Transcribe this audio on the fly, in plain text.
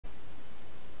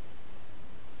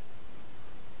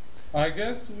I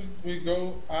guess we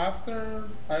go after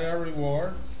IR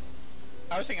rewards.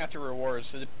 I was thinking after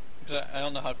rewards, because I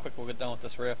don't know how quick we'll get done with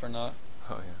this rift or not.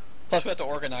 Oh yeah. Plus we have to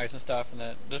organize and stuff, and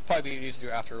that there's probably be easy to do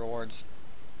after rewards.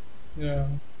 Yeah.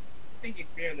 I think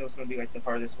Infierno is going to be like the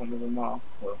hardest one of them all.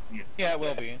 Well, yeah. Yeah, it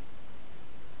will be.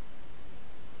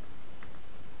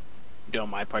 Do you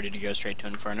want my party to go straight to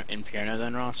Infierno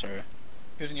then, Ross, or?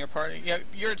 Who's in your party? Yeah,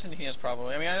 your Tintina's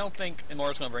probably. I mean, I don't think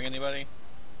Immortal's going to bring anybody.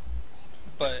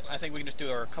 But I think we can just do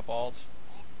our couple alts.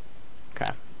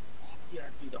 Okay. Yeah,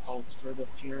 do the ults for the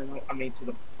Infierno. I mean, to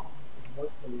the.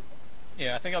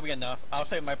 Yeah, I think that'll be enough. I'll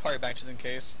save my party back just in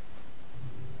case.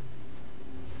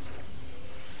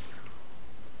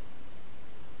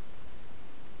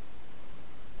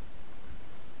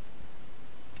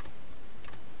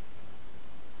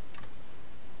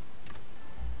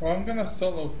 Well, I'm gonna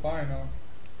solo final.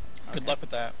 Good luck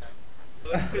with that.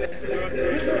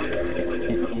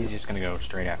 He's just gonna go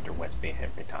straight after Westby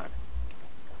every time.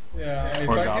 Yeah, if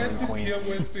Or I Goblin get to Queen. kill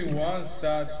Wispy once,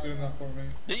 that's good enough for me.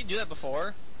 Did you do that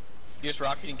before? You just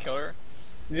rocket and kill her?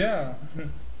 Yeah.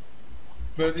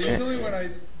 But usually when I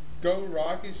go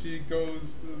rocket, she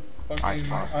goes fucking Ice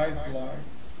block. ice block.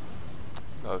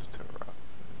 Those two rough.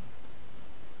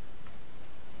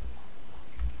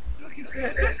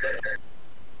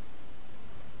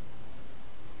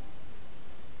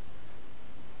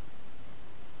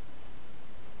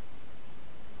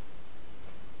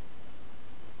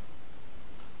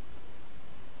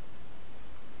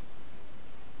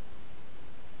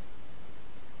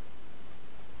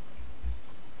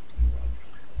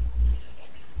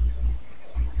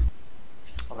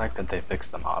 I like that they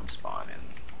fixed the mob spawn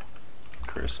in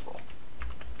Crucible.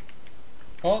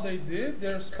 Oh, they did?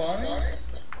 They're spawning?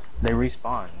 They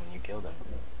respawn when you kill them.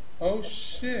 Oh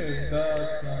shit,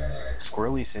 that's nice.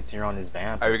 Squirrely sits here on his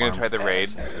vamp. Are we gonna farms try the raid?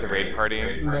 pets. The raid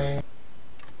party? No.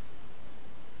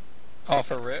 Oh,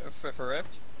 for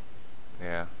Rift?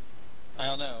 Yeah. I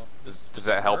don't know. Does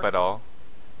that help at all?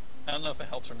 I don't know if it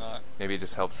helps or not. Maybe it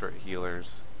just helps for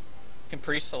healers. Can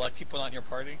priests select people not in your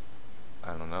party?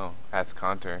 I don't know. Ask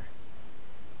Conter.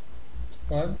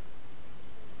 What?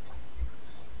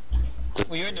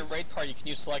 When you're in the raid party, can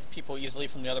you select people easily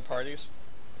from the other parties?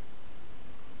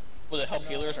 Will it help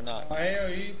healers or not?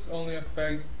 AoEs only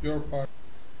affect your part.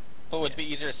 But would it be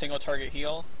easier to single target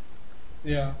heal?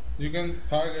 Yeah, you can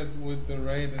target with the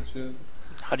raid and shit.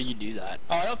 How do you do that?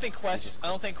 Oh, I don't think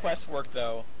quests work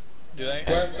though. Do they?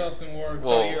 Quest doesn't work.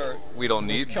 Well, we don't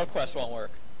need. Kill quest won't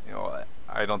work. You know,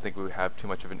 I don't think we would have too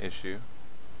much of an issue.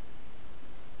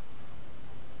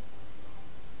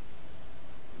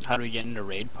 How do we get into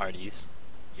raid parties?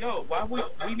 Yo, why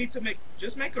we need to make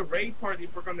a raid party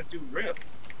if we're gonna do Rift.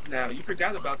 Now you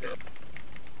forgot about that.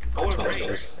 Go That's and what I raid.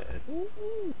 just said.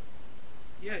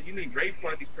 Yeah, you need raid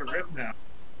parties for Rift now.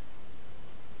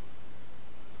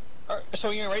 So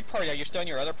in your raid party, are you still in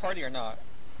your other party or not?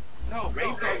 No, raid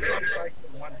parties are like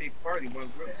some one big party, one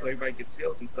group, so everybody gets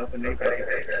heals and stuff, and they.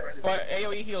 But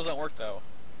AoE heals don't work though.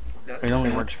 It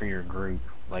only works for your group.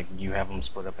 Like, you have them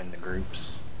split up into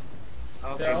groups.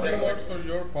 Okay, It only but- works for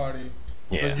your party.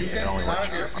 Yeah, But you it can only works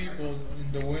for your target party. people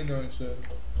in the window and shit.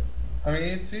 I mean,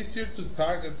 it's easier to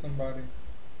target somebody.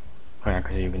 Yeah,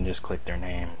 because you can just click their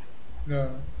name.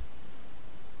 Yeah.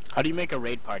 How do you make a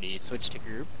raid party? You switch to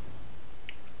group?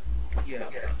 Yeah.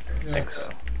 I think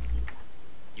so.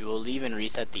 You will leave and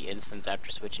reset the instance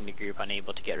after switching to group,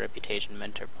 unable to get reputation,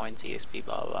 mentor points, EXP,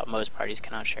 blah blah blah. Most parties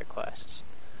cannot share quests.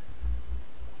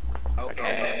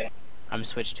 Okay. I'm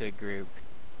switched to a group.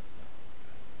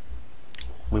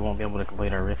 We won't be able to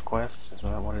complete our rift quests, is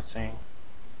that what it's saying?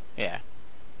 Yeah.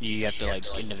 You have to like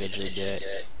individually do it.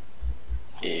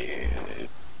 Yeah.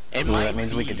 It Well, might that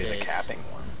means we be could do the that- capping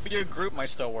one. But your group might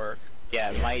still work.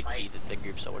 Yeah, it might be that the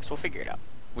group still works. We'll figure it out.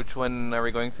 Which one are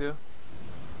we going to?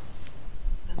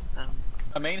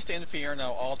 A mains to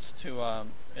Infierno, alts to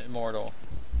Immortal.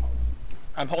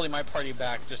 I'm holding my party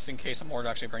back just in case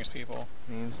Immortal actually brings people.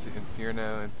 Means to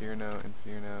Infierno, Infierno,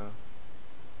 Infierno.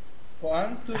 Well,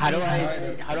 I'm still How do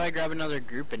invited. I grab another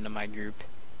group into my group?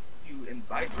 You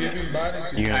invite Keep them. inviting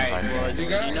You people. Alright, invite well, them. is You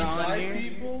gotta Tina on invite here?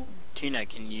 people. Tina,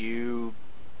 can you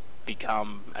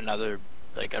become another,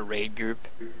 like, a raid group?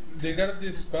 They gotta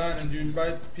disband and you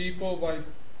invite people by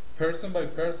person,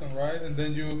 right? And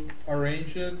then you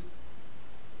arrange it.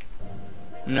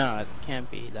 No, it can't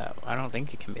be that. I don't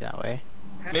think it can be that way.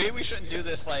 Maybe we shouldn't do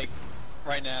this like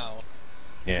right now.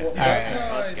 Yeah. Well, that's Alright,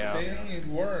 how let's I go. think it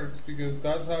works because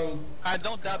that's how. I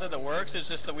don't doubt that it works, it's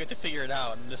just that we have to figure it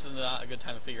out, and this is not a good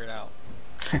time to figure it out.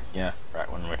 Yeah,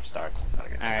 right when rift starts, it's not a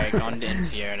good time. Alright, going to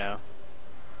Infierno.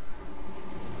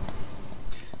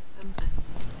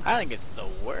 I think it's the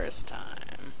worst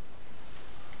time.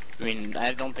 I mean,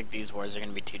 I don't think these wars are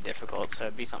gonna be too difficult, so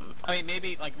it'd be something fun. I mean,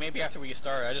 maybe after we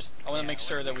start. I want to make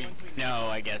sure that we. No,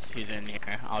 I guess who's in here.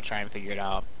 I'll try and figure it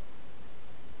out.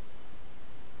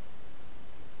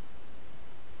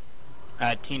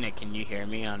 Tina, can you hear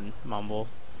me on Mumble?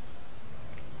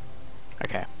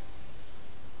 Okay.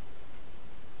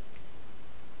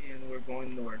 And we're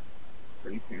going north for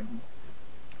Infierno.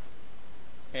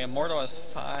 Okay, Immortal has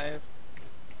 5.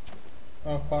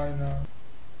 Oh, 5 now.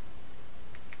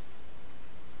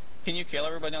 Can you kill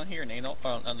everybody down here? Nanal?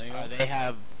 Oh, no, no. They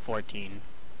have 14.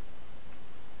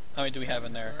 How many do we have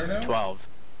in there? Inferno? 12.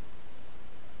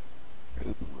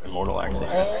 Ooh, Immortal actually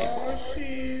said people. Oh,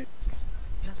 shit.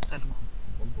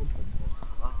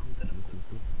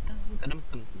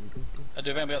 Do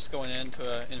anybody else going into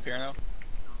Infierno?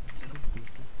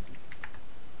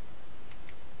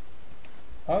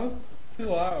 I was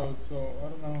still out, so I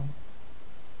don't know.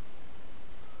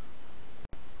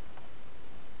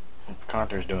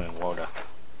 Conter's doing Woda.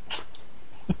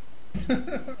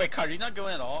 Wait, Carter, you not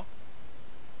going at all?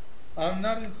 I'm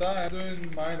not inside. I'm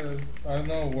doing minus. I don't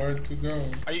know where to go.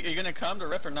 Are you gonna come to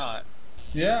Rip or not?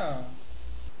 Yeah,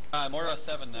 Immortal has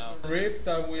 7 now. rip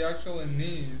that we actually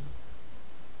need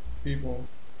people,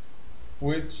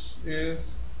 which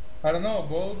is I don't know.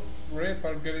 Both rip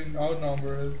are getting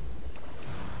outnumbered.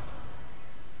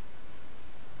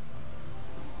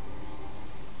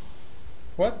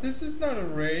 What? This is not a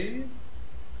raid?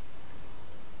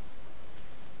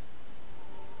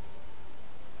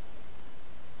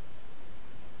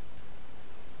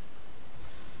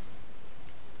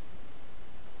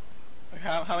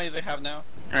 How many do they have now?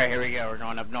 Alright, here we go. We're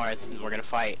going up north and we're gonna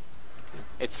fight.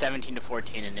 It's 17 to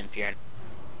 14 in Infierno.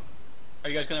 Are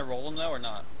you guys gonna roll them though or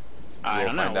not? I We'll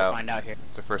don't know. find We'll out. find out here.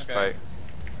 It's the first Okay. fight.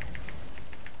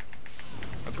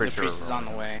 I'm pretty The sure priest is we're on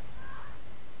the way.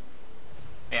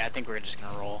 Yeah, I think we're just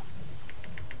gonna roll.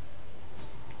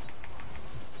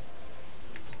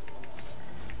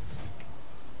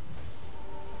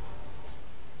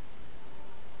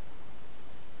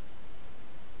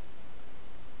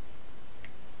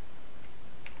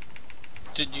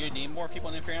 Did you need more people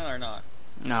in Infierno or not?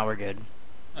 No, we're good.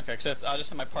 Okay, because I'll just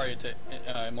send my party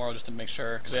to Immortal just to make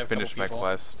sure. Because they have a couple finish my people.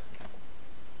 quest.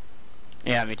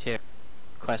 Yeah, me too.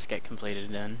 Quests get completed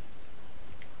then.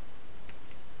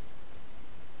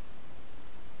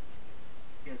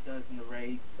 Yeah, it does in the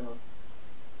raid, so.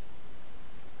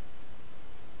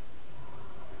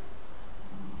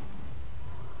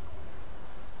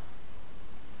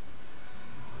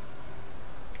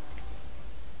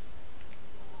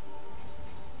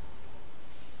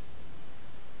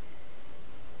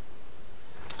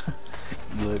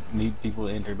 Look, need people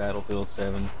to enter Battlefield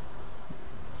 7.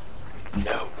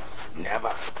 No,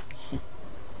 never.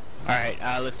 Alright,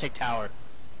 let's take tower.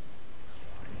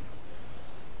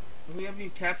 We haven't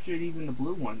even captured even the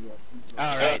blue one yet.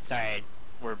 Alright, sorry.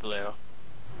 We're blue.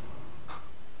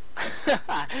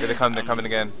 Here they come, they're coming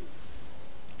again.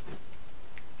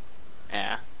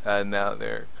 Yeah. Now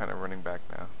they're kind of running back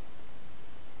now.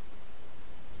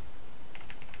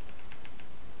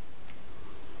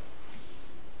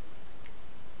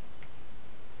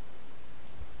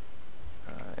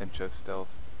 Inch of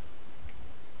stealth.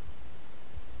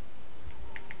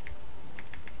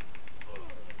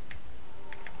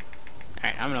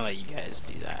 Alright, I'm gonna let you guys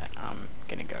do that. I'm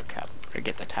gonna go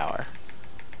get the tower.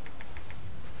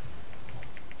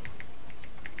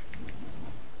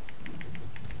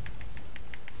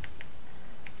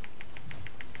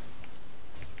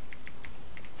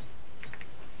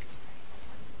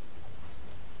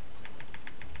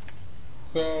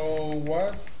 So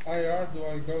what IR do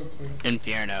I go to?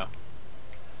 Infierno.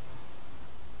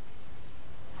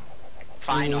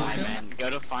 Final, I Evolution? meant. Go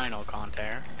to final,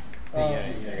 Conter. Oh, Yeah,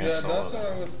 you're gonna yeah, solo that's what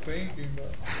I was thinking.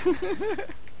 But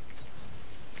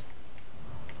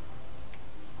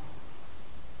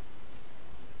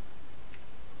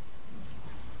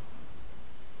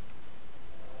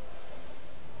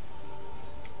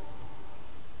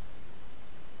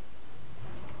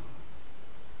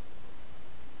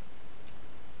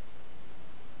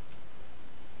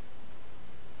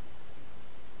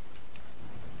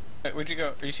Wait, where'd you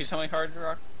go? Are you see something hard,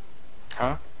 Rock?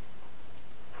 Huh?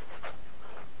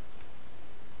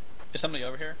 Is somebody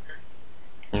over here?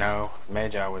 No,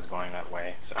 Magi was going that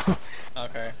way, so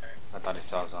Okay. I thought he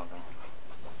saw something.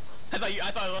 I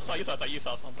thought you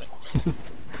saw something.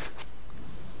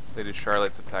 They did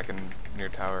Charlotte's attacking near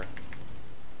tower.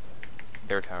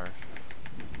 Their tower.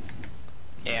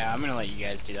 Yeah, I'm gonna let you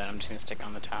guys do that. I'm just gonna stick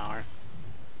on the tower.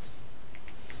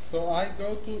 so I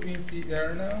go to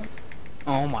Infierno.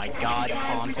 Oh my god,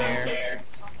 Conter.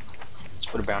 Let's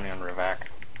put a bounty on Ravak.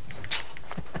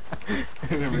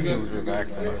 Whoever guys kills her back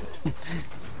first.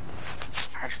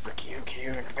 As for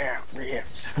QQ and about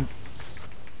rifts.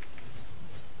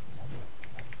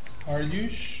 Are you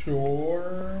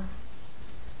sure?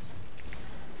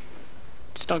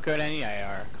 Just don't go to any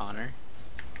IR, Connor.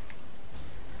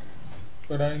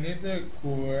 But I need the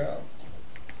quest.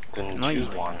 Then No, you choose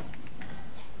don't. one.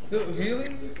 Dude,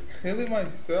 healing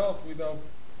myself without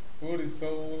food is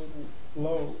so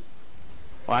slow.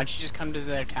 Why don't you just come to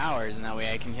their towers and that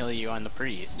way I can heal you on the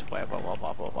priest? Blah blah blah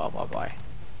blah blah blah blah blah.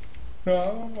 No,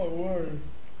 I'm on my word.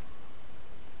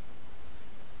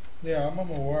 Yeah, I'm on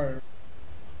my word.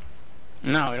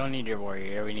 No, we don't need your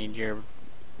warrior. We need your.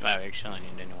 Well, we actually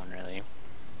don't need anyone really.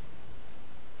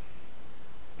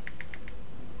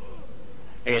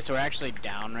 Okay, so we're actually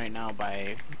down right now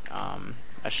by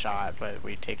a shot, but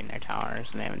we've taken their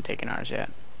towers and they haven't taken ours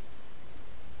yet.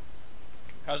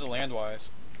 How's it land-wise?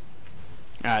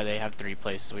 They have 3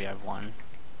 places. We have 1.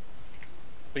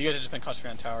 But you guys have just been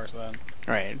concentrating on towers then.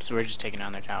 Right, so we're just taking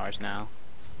down their towers now.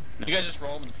 You guys just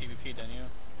rolled in the PvP, didn't you?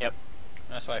 Yep.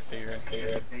 That's what I figured.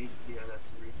 Yeah, that's the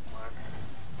reason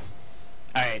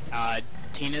why. Alright,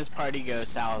 Tina's party goes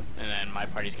south, and then my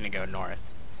party's gonna go north.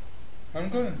 I'm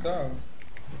going south.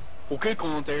 Okay, go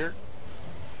on there.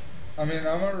 I mean,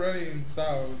 I'm already in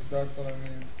south, that's what I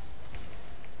mean.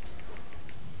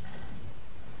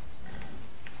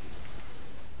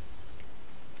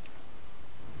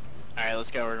 Alright,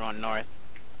 let's go. We're going north.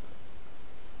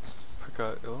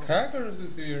 Forgot. Oh. Hackers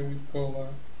is here with Cola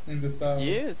in the south.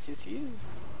 Yes, yes, yes.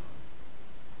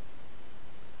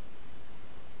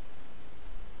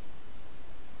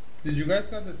 Did you guys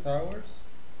got the towers?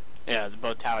 Yeah,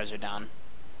 both towers are down.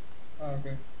 Oh,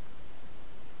 okay.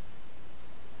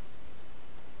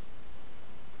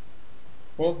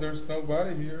 Well, there's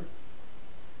nobody here.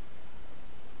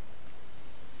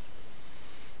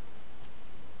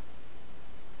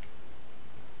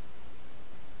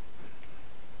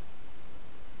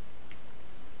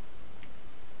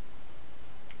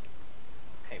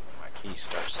 Hey, when my key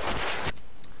starts.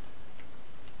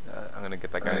 I'm gonna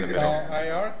get that guy in the middle.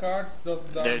 IR cards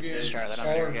don't There's give Charlotte, I'm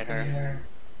gonna swords get her. anymore.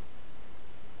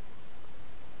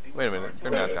 Wait a minute,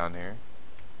 they're not down here.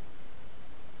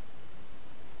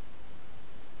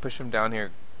 Push him down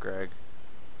here, Greg.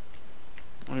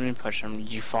 What do you mean push them?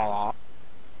 Did you fall off?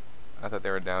 I thought they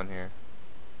were down here.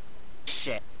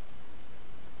 Shit.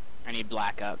 I need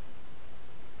black up.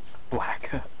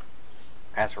 Black.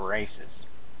 That's racist.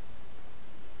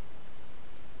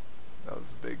 That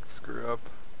was a big screw up.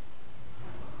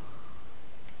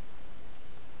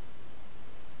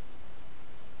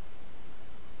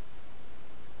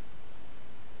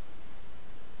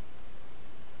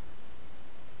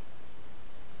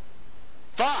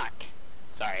 Fuck!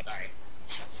 Sorry.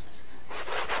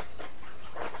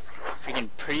 Freaking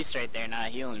priest right there not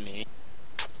healing me.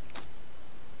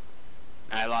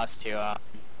 I lost to,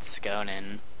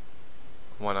 Skonin.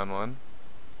 1-on-1.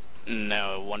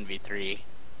 No, 1v3.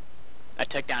 I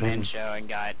took down Encho and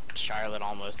got Charlotte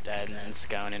almost dead, and then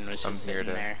Skonin was I'm just here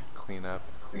sitting to there. clean up.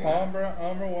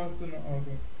 Umbra wants to know.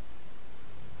 Okay.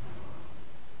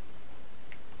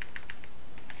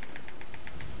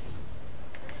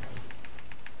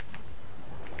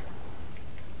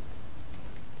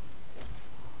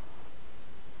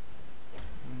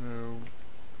 No.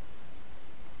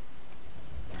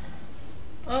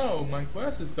 Oh, my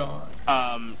quest is done.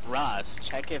 Ross,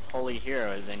 check if Holy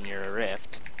Hero is in your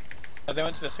rift. Oh, they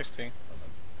went to the 16.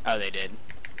 Oh, they did.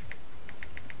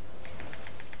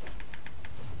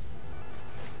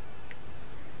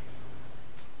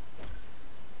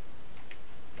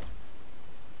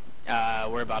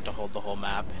 We're about to hold the whole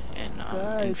map in,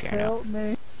 Infierno. Help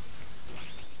me.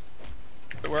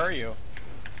 But where are you?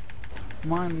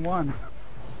 Mine won.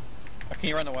 Can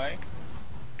you run away?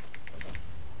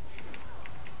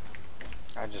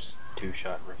 I just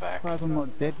 2-shot Ravak. Glad I'm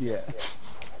not dead yet.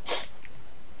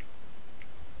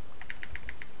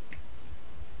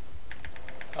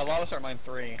 A lot of us are mine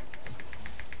 3.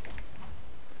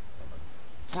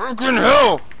 Fucking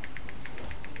hell!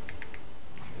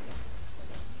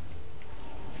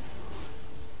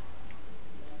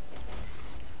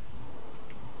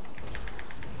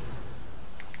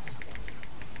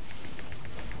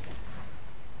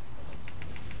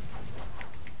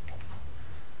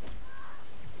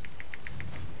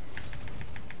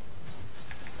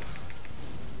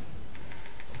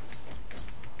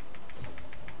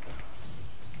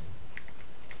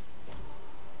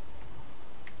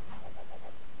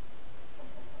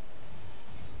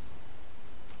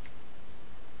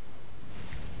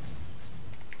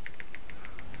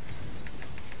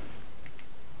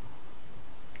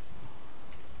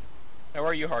 Now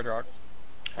where are you, Hard Rock?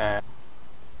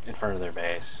 In front of their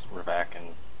base, Ravak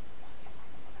and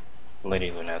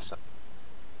Lady Lunessa.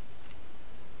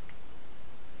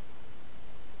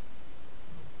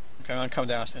 Okay, I'm gonna come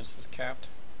down since it's capped.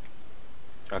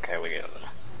 Okay, we got them.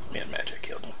 Me and Magic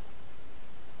killed him.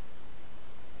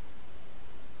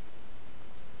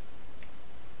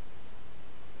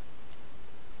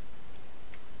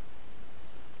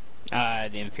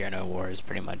 The Infierno war is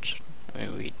pretty much, I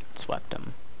mean, we swept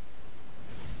them.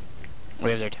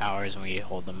 We have their towers and we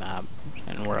hold the map,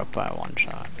 and we're up by one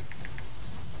shot.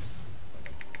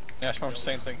 Yeah, it's the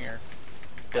same thing here.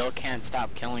 Bill can't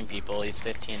stop killing people, he's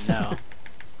 15-0.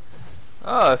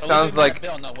 Oh, it sounds like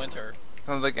Bill, not Winter.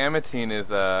 Amatine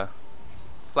is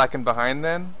slacking behind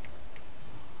then.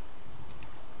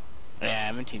 Yeah,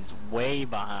 Emmetine's way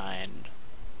behind.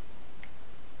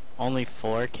 Only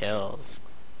 4 kills.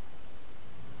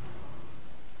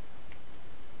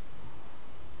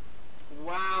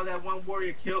 Wow, that one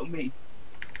warrior killed me.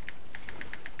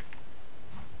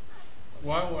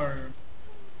 What warrior?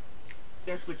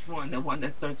 Guess which one? The one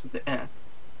that starts with the S.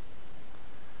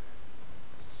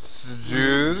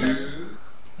 Jews.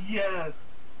 Yes.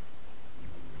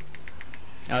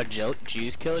 Oh,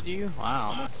 Jews killed you?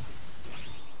 Wow.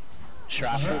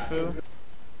 Shrafufu?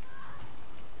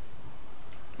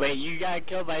 Wait, you got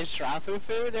killed by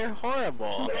Shrafufu? They're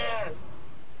horrible. Yes.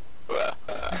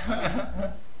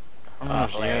 Oh,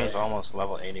 she hilarious. is almost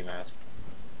level 80 master.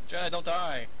 Jenna, don't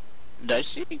die. Does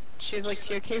she? She's like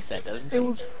TOK set, doesn't she? It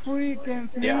was free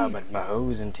against me. Yeah, but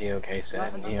Maho's in TOK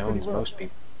set and he owns most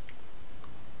people.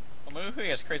 Well, Muhu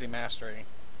has crazy mastery.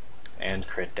 And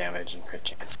crit damage and crit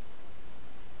chance.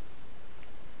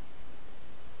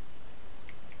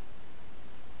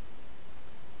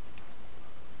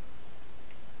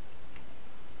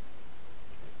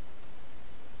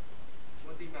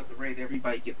 One thing about the raid,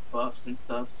 everybody gets buffs and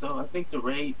stuff, so I think the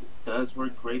raid does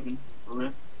work great in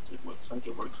Rift. It looks like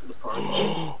it works for the party.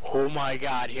 Oh my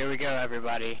god, here we go,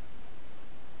 everybody.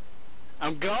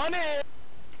 I'm going in!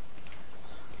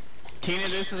 Tina,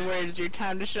 this is where it's your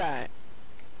time to shine.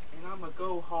 And I'ma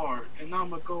go hard, and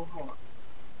I'ma go hard.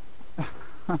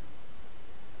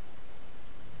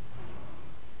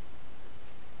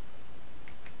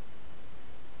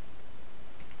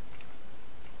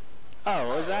 Oh,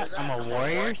 what was that? I'm a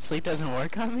warrior? Sleep doesn't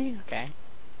work on me? Okay.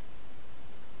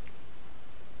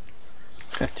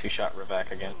 2-shot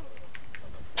Ravak again.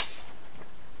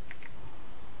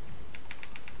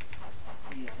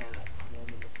 Yeah, I had a slam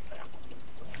in the tap.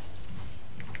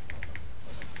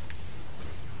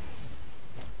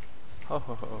 Ho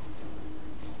ho ho.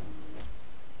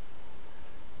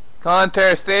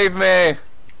 Conter, save me!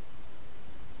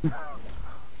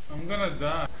 I'm gonna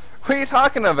die. What are you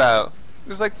talking about?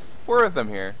 There's like 4 of them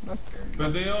here. Not fair.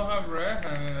 But they all have red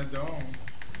hand and I don't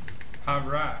have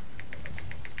rat.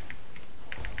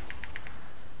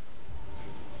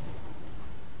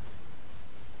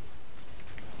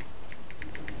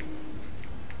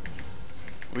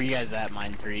 Were you guys at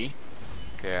mine 3?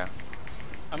 Yeah.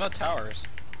 I'm at towers.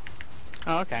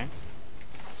 Oh, okay.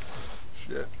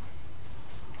 Shit.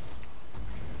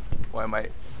 Why am I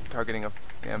targeting a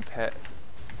damn pet?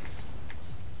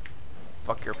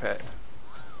 Fuck your pet.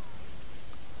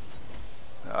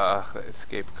 Ugh, that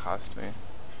escape cost me.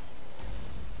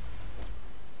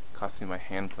 Cost me my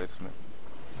hand placement.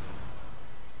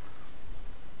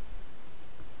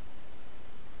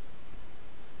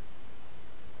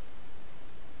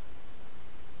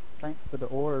 Thanks for the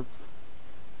orbs.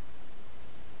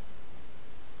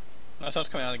 No, sun's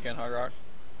coming out again, Hard Rock.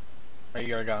 Oh, you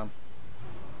gotta go.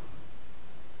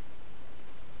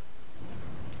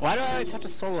 Why do I always have to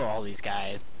solo all these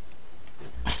guys?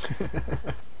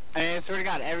 I mean, I swear to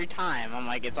God, every time, I'm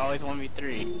like, it's always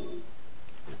 1v3.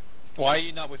 Why are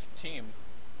you not with your team?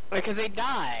 Because they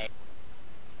die.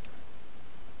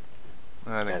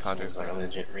 I think That Conter's seems like a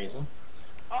legit reason.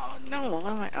 Oh, no, what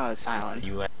am I? Oh, it's silent.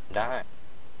 You let him die.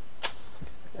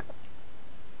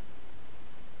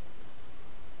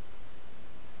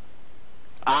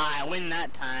 Ah, I win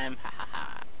that time. Ha ha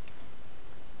ha.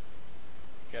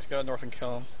 Okay, let's go north and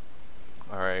kill him.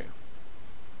 Alright.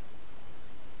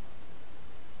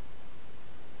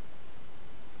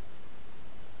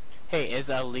 Hey, is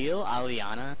Alil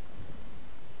Aliana?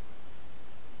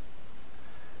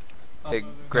 Hey,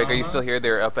 Greg, are you still here?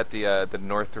 They're up at the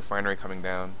North Refinery coming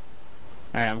down.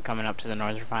 Alright, I'm coming up to the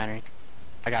North Refinery.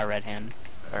 I got Red Hand.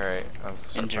 Alright, I'm And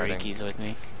fighting. Jariki's with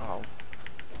me. Oh.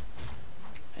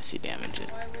 I see damages.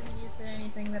 Why wouldn't you say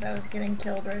anything that I was getting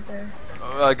killed right there?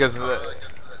 Well, I guess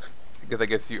because I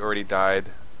guess you already died.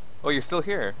 Oh, you're still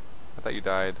here. I thought you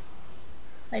died.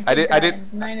 I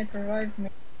did- Nineth revived me.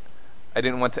 I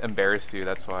didn't want to embarrass you.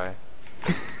 That's why.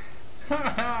 Man,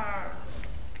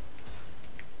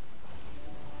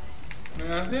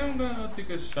 I think I'm gonna go take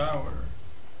a shower.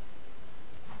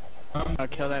 I'll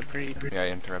kill that priest. Yeah, I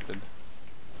interrupted.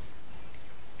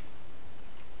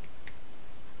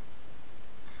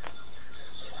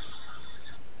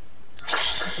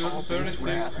 Just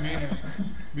 36 minutes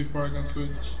before I can switch.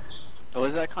 What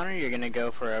was that, Connor? You're gonna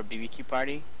go for a BBQ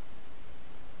party?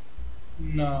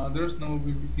 Nah, there's no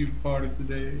BBQ party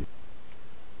today.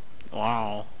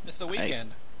 Wow. It's the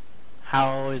weekend.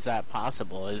 How is that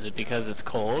possible? Is it because it's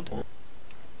cold?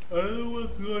 I don't know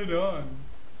what's going on.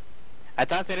 I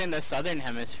thought that in the southern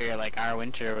hemisphere, like, our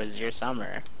winter was your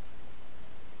summer.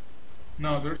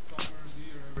 No, there's summer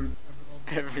here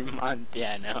Every month,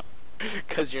 yeah, I know.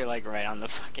 Because you're, like, right on the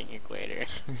fucking equator.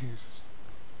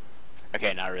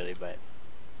 Okay, not really, but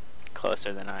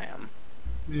closer than I am.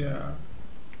 Yeah.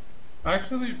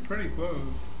 Actually, pretty close.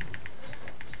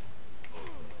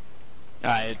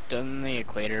 Doesn't the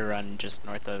equator run just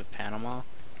north of Panama?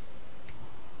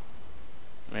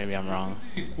 Maybe I'm wrong.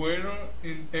 The equator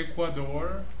in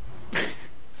Ecuador?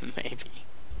 Maybe.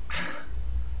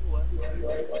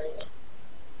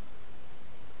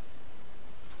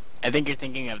 I think you're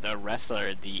thinking of the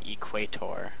wrestler, the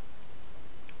Equator.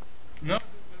 No,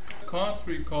 there's a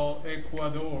country called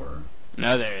Ecuador.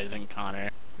 No, there isn't, Connor.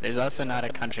 There's also not a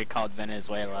country called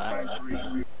Venezuela.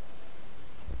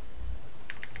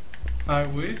 I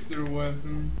wish there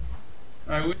wasn't.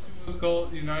 I wish it was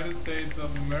called United States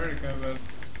of America, but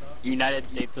United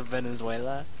States of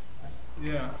Venezuela?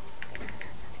 yeah.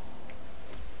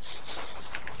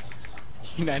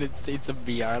 United States of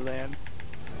BR land?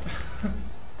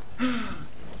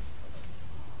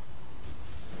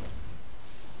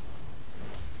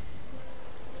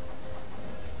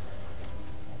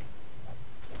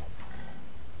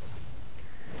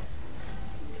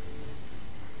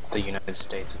 The United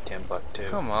States of Timbuktu.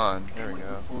 Come on, there we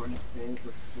go.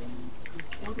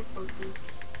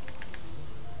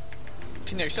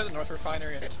 Tina, you said the North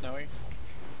Refinery and it's snowy?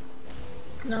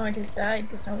 No, I just died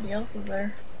because nobody else is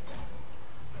there.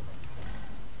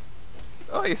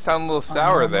 Oh, you sound a little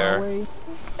sour there. Wait,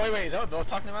 is that what Bill's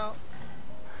talking about?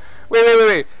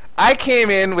 Wait. I came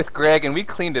in with Greg and we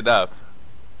cleaned it up.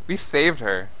 We saved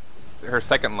her. Her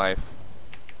second life.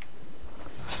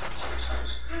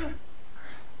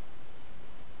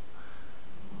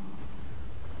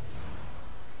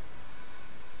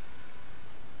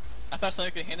 I thought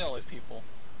Snowy could handle all these people.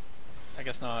 I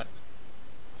guess not.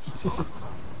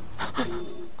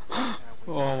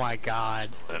 Oh my god.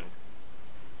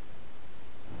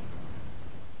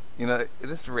 You know,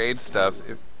 this raid stuff,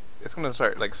 it's gonna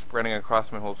start like spreading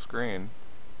across my whole screen.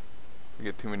 We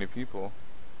get too many people.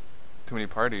 Too many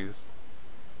parties.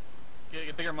 Get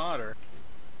a bigger monitor.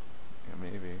 Yeah,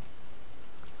 maybe.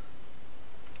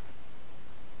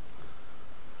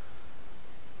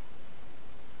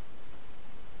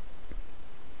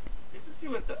 There's a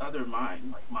few at the other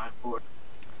mine, like mine 4.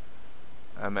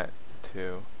 I'm at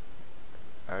 2.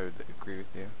 I would agree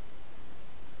with you.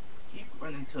 Keep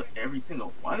running to every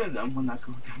single one of them when I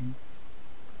go down.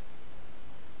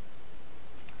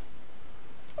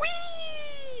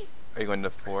 Whee! Are you going to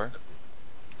 4?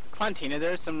 Come on, Tina,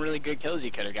 there's some really good kills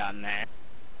you could have gotten there.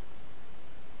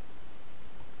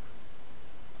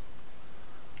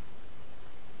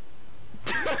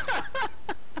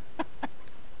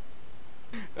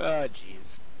 Oh,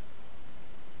 jeez.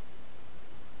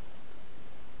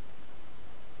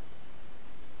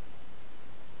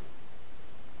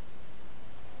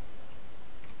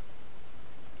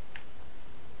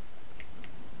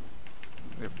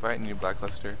 They're fighting you,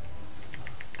 Blackluster.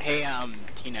 Hey,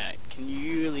 Tina, can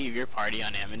you leave your party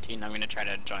on Amantine? I'm gonna try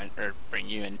to join, or bring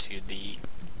you into the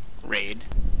raid.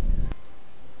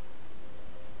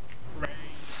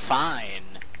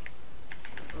 Fine.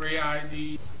 Ray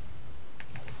ID.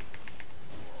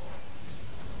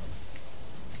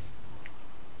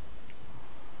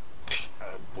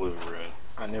 Blue or red.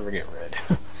 I never get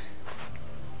red.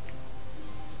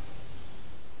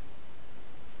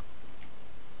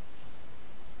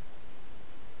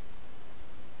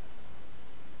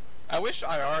 I wish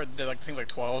IR did like things like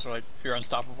 12s or like you're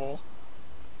unstoppable.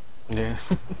 Yeah.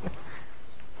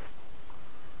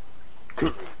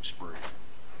 Good spree.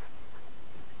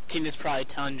 Tina's probably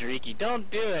telling Jariki,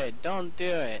 don't do it, don't do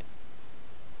it.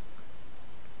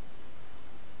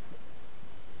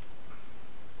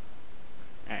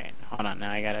 Alright, hold on,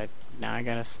 now I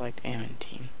gotta select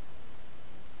Amantine.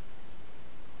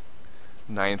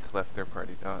 9th left their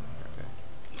party. Oh, okay.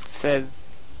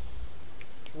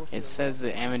 It says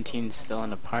that Amantine's still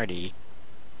in the party.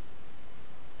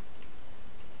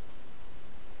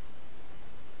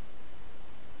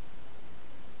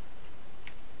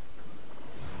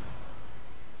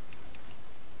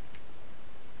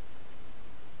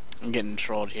 I'm getting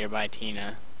trolled here by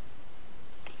Tina.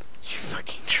 You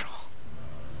fucking troll.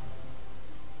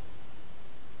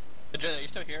 Jed, are you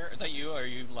still here? Is that you, or are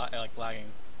you like lagging?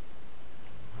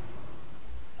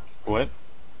 What?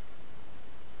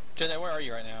 Jedi, where are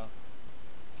you right now?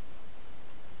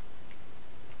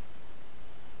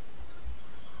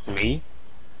 Me?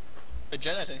 The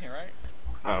Jedi's in here, right?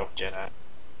 Oh, Jedi.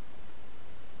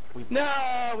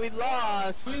 No, we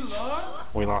lost. We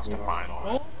lost? We lost the final.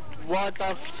 Oh, What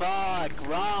the fuck,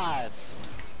 Ross?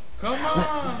 come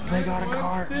on! They man, got a what's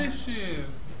card. this shit?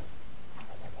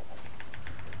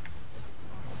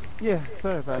 Yeah,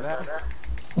 sorry about that.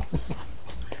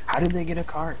 How did they get a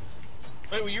cart?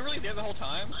 Wait, were you really there the whole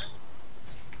time?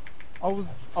 I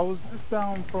was just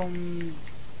down from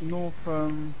North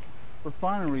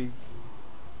Refinery.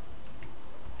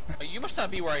 Oh, you must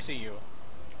not be where I see you.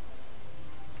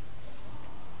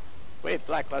 Wait,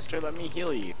 Blackluster, let me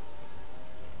heal you.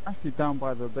 Actually down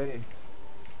by the base.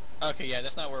 Okay, yeah,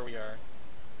 that's not where we are.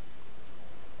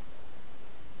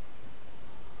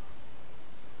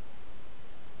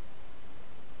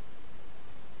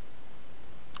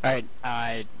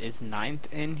 Alright, is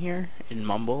Ninth in here? In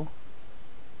Mumble?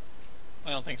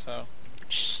 I don't think so.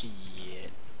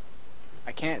 Shit.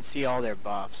 I can't see all their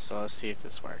buffs, so let's see if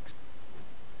this works.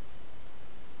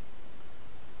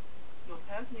 No,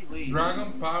 pass me lead.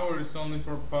 Dragon power is only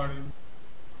for party.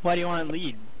 Why do you want to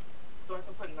lead? So I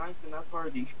can put ninth in that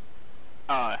party.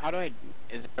 How do I...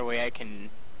 Is there a way I can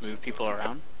move people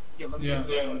around? Yeah, let me Yeah.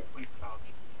 get to quick copy.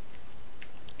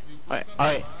 You Alright, click on the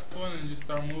alright. last one and you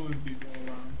start moving people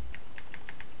around.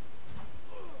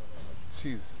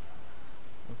 Jeez.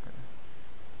 Okay.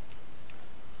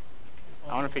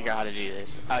 I want to figure out how to do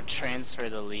this. Transfer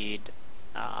the lead.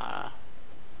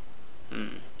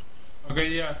 Okay,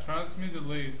 yeah, transmit the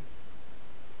lead.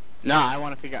 No, I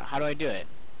want to figure out how do I do it.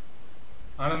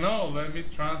 I don't know, let me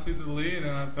transmit the lead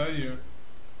and I'll tell you.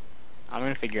 I'm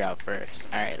gonna figure out first.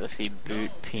 Alright, let's see.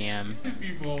 Boot PM.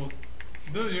 People,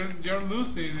 dude, you're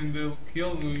losing in the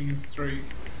killing streak.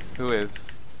 Who is?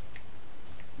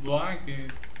 Blank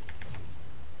is.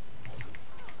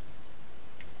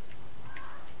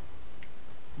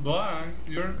 Blank,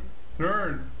 you're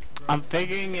third. I'm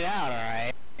figuring it out,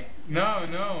 alright?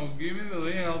 No, give me the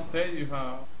lead and I'll tell you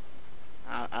how.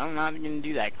 I'm not gonna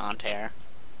do that, Contair.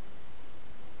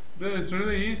 Dude, it's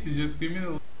really easy, just give me the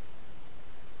lead.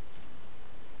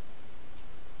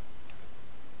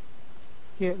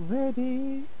 Get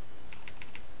ready.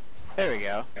 There we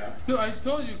go. Dude, I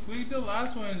told you, click the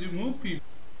last one and you move people.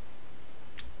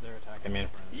 They're attacking me in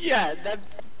front of me. Yeah,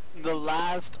 that's the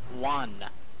last one.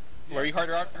 Where are you, Hard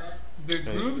Rock? The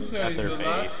group At said their the base.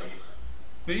 last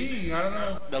thing, I don't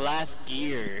know. The last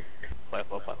gear. What?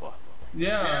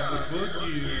 Yeah, the book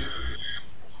you.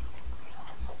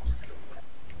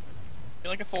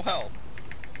 You're like at full health.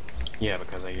 Yeah,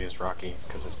 because I used Rocky,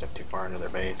 because I stepped too far into their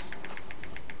base.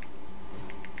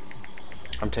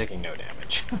 I'm taking no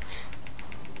damage.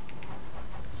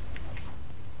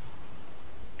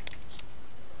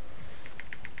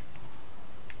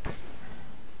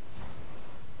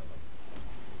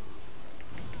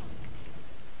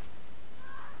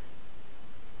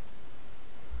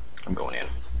 I'm going in.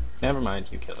 Never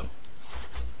mind, you killed him.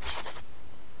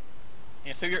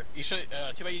 Yeah, so you should.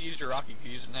 Too bad you used your Rocky. You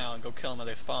could use it now and go kill them when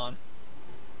they spawn.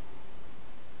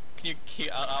 Can you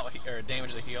or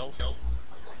damage the heal?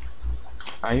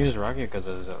 I used Rocky because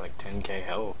I was at like 10k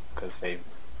health, because they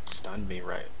stunned me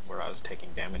right where I was taking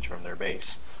damage from their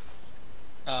base.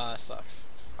 That sucks.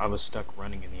 I was stuck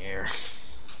running in the air.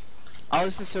 Oh,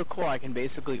 this is so cool. I can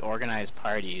basically organize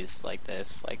parties like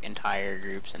this, like entire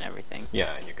groups and everything.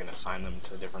 Yeah, you can assign them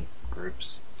to different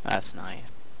groups. That's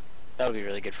nice. That would be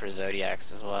really good for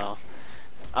Zodiacs as well.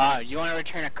 You want to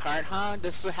return a cart, huh?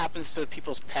 This is what happens to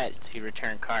people's pets who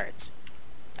return carts.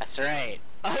 That's right.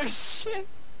 Oh, shit.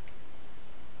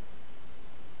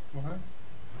 What?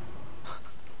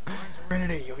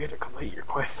 Serenity, you'll get to complete your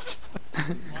quest.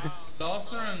 Wow,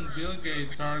 Dawson and Bill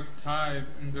Gates are tied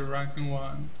in the ranking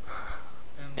one.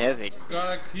 And Yeah, they...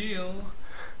 got a kill.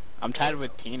 I'm tied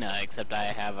with Tina, except I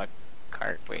have a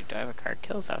cart. Wait, do I have a cart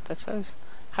kill? Is that what that says?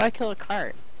 How do I kill a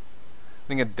cart? I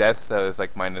think a death though is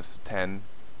like -10.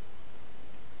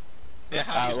 Yeah,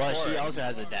 how do you Well, score she it? also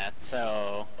has a death,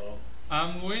 so...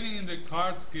 I'm winning in the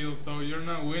card skill, so you're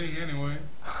not winning anyway.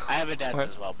 I have a death What?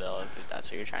 as well, Bill, if that's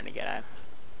what you're trying to get at.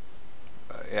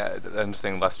 Yeah, I'm just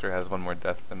saying Lester has one more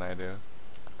death than I do.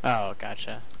 Oh,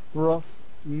 gotcha. Ross,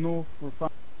 North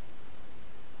Refinery.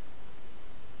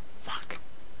 Fuck.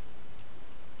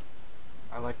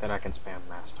 I like that I can spam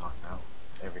mass talk now,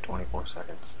 every 24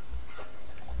 seconds.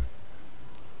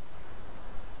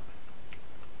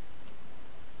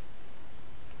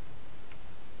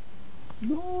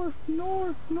 North,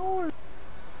 north, north.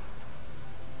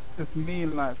 Just me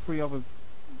and like 3 others.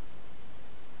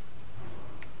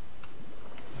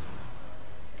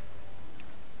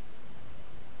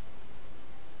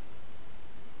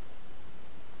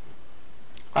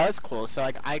 Oh, that's cool. So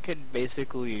like I could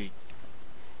basically,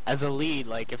 as a lead,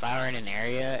 like if I were in an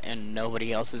area and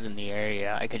nobody else is in the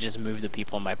area, I could just move the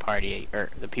people in my party or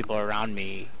the people around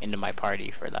me into my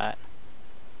party for that.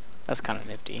 That's kind of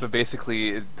nifty. So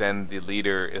basically, then the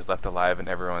leader is left alive and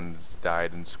everyone's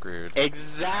died and screwed.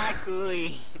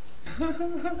 Exactly.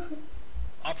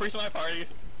 All priests in my party.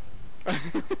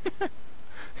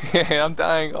 Yeah, I'm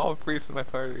dying. All priests in my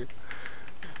party.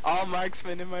 All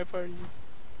marksmen in my party.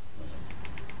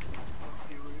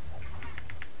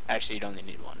 Actually, you only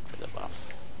need one for the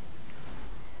buffs.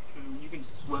 You can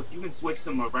switch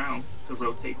them around to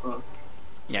rotate buffs.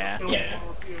 Yeah. Kill them all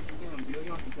up here if you can, Bill. You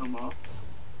don't have to kill them all.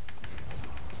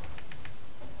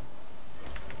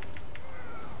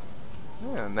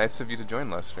 Yeah, nice of you to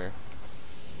join, Lester.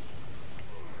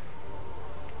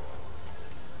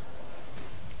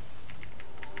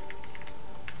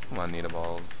 Come on, Nita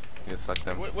Balls. You just suck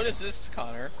them. What is this,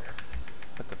 Connor?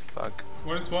 What the fuck?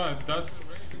 What is what? That's the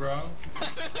raid, bro.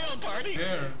 There's no party.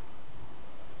 There.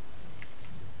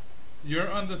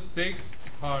 You're on the 6th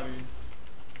party.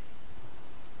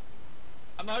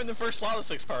 I'm not in the first slot of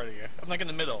the 6th party. I'm like in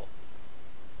the middle.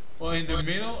 Well, in the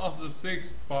middle of the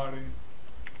 6th party.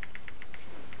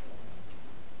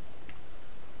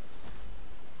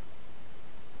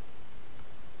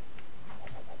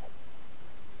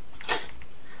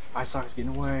 Ice Sox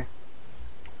getting away.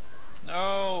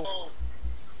 No.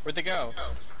 Where'd they go?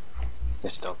 They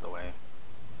stealthed away.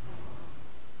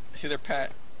 I see their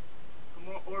pet.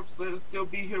 Come on, orbs. Let us still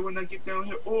be here when I get down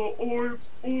here. Oh,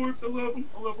 orbs, orbs. I love them.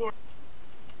 I love orbs.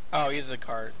 Oh, he's the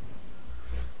cart.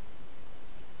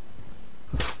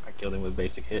 I killed him with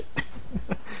basic hit.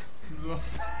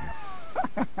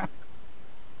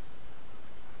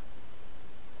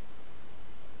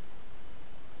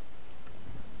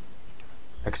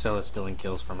 Excel is stealing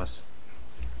kills from us.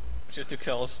 Just 2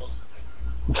 kills.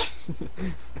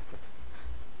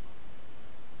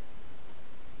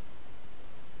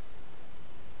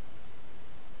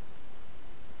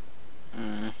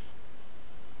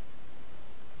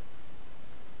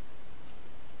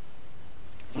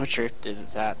 Which rift is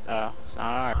it at? Oh, it's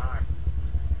not ours.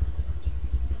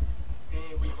 Dang,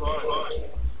 we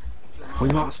lost. We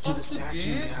lost to the What's the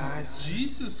statue, game? guys.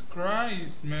 Jesus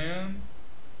Christ, man.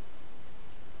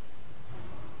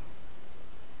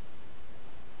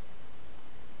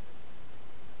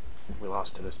 We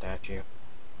lost to the statue.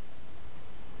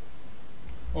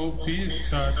 OP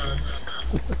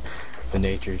statue. The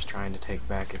nature is trying to take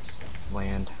back its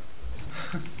land.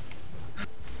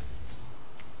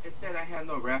 It said I had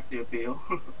no raft there, Bill.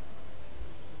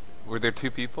 Were there 2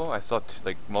 people? I saw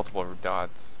like multiple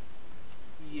dots.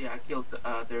 Yeah, I killed the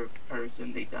other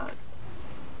person. They died.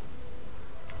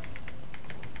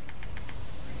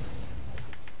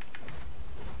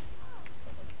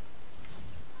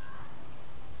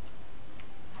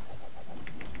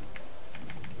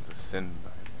 It's a sin.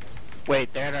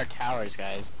 Wait, they're at our towers,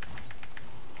 guys.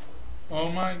 Oh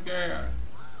my god.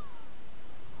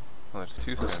 Oh, there's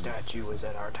 2 The sins. statue is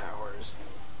at our towers.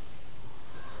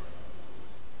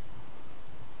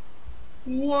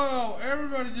 Whoa,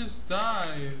 everybody just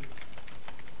died.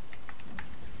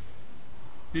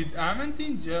 Did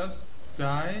Amantine just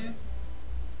die?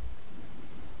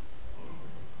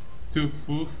 To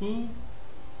Fufu?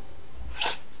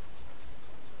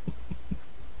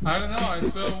 I don't know, I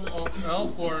saw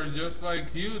Elfor just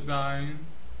like you dying.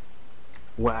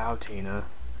 Wow, Tina.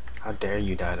 How dare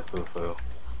you die to Fufu?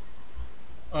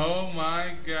 Oh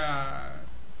my god.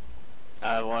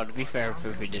 Well, to be fair,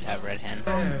 Fufu did have red hand.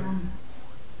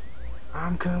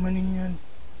 I'm coming in.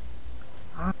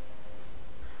 I'm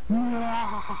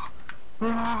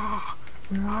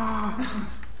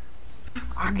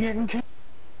getting killed.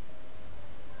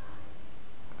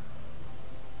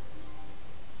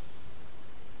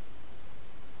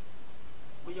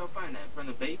 Where y'all find that? In front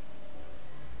of the bait?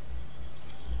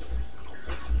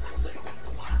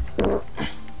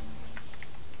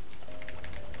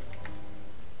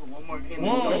 One more pin.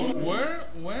 Whoa,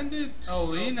 when did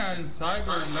Alina and Cyber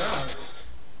left?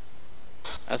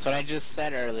 That's what I just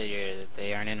said earlier, that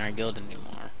they aren't in our guild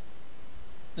anymore.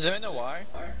 Does anyone know why?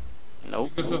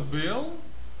 Nope. Because of Bill?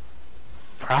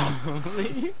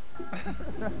 Probably.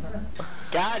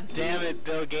 God damn it,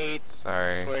 Bill Gates.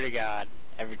 Sorry. Swear to God,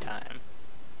 every time.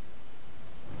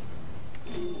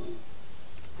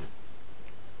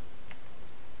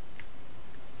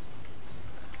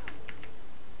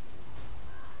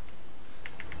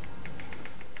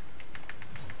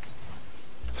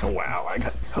 Wow, I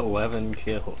got 11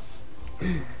 kills.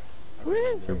 I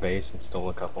ran in their base and stole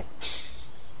a couple.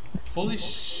 Holy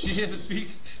shit,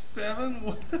 Beast 7?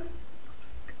 What the?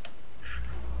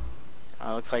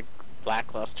 Looks like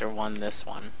Blackluster won this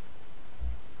one.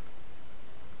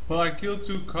 Well, I killed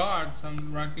 2 cards.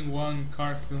 I'm ranking 1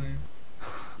 card killing.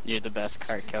 You're the best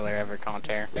card killer ever,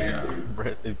 Contair. Yeah.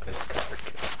 Really best card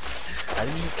kill. How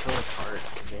did you kill a card?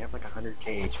 Because they have like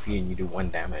 100k HP and you do 1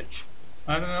 damage.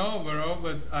 I don't know, bro,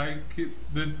 but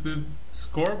the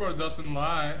scoreboard doesn't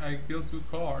lie. I killed 2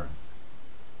 cards.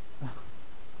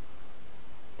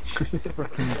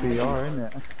 Freaking VR, isn't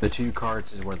it? The 2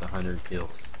 cards is worth 100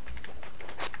 kills.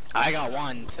 I got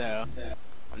 1, so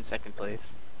I'm second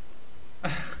place.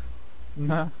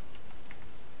 Nah.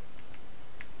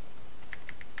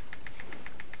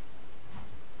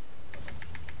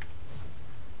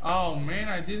 Oh man,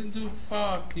 I didn't do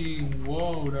fucking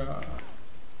Woda.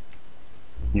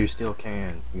 You still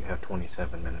can. You have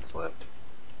 27 minutes left.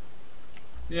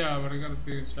 Yeah, but I gotta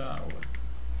take a shower.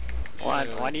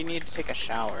 Why do you need to take a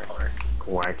shower?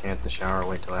 Why can't the shower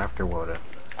wait till after Woda?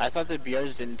 I thought the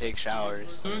BRs didn't take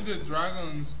showers. Doing the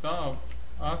dragon stuff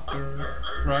after,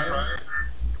 right?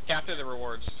 After the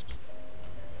rewards.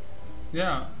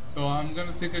 Yeah, so I'm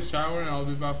gonna take a shower and I'll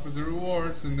be back for the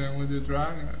rewards and then with the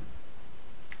dragon.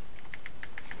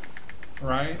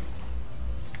 Right?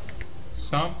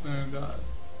 Something like that.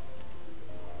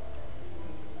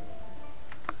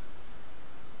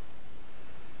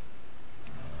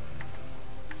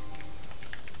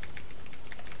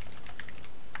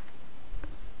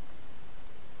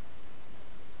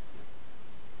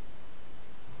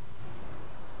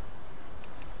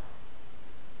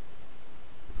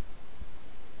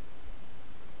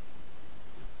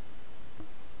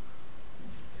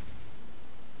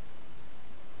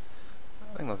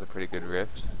 I think that was a pretty good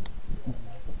rift.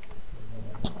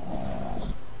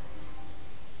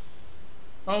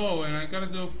 Oh, and I gotta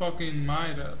do fucking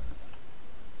Midas.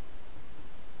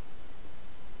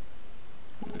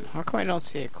 How come I don't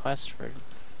see a quest for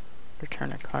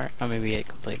return a card? Oh, maybe it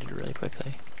completed really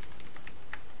quickly.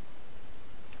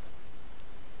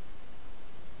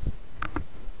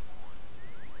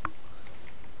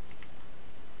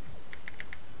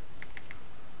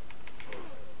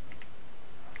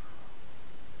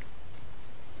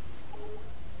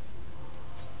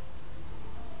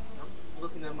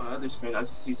 Looking at my other screen, I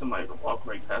just see somebody walk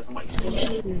right past. I'm like,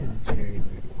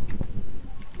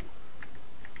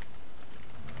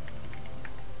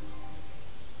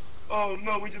 oh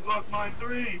no, we just lost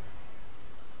 9-3.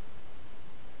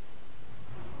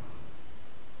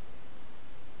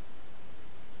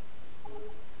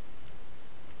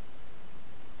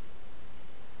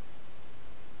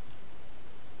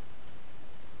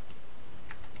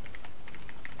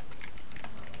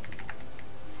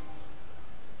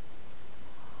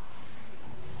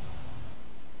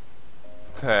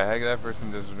 The heck, that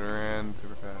person just ran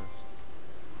super fast.